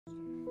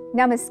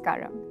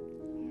Namaskaram.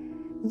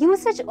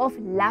 Usage of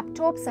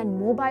laptops and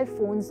mobile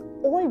phones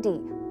all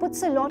day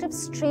puts a lot of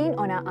strain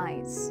on our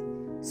eyes.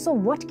 So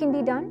what can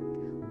be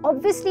done?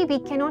 Obviously, we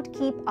cannot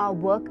keep our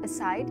work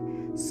aside.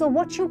 So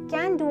what you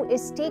can do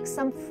is take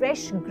some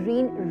fresh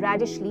green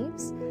radish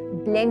leaves,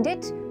 blend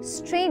it,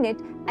 strain it,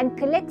 and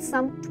collect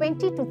some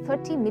 20 to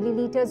 30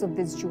 milliliters of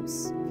this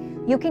juice.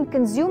 You can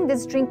consume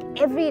this drink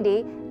every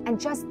day, and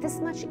just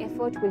this much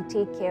effort will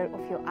take care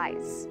of your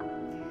eyes.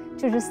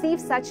 To receive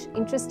such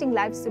interesting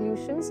life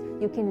solutions,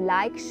 you can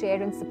like,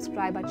 share and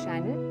subscribe our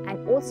channel,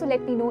 and also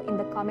let me know in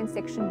the comment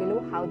section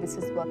below how this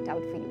has worked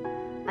out for you.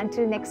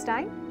 Until next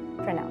time,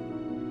 pranam.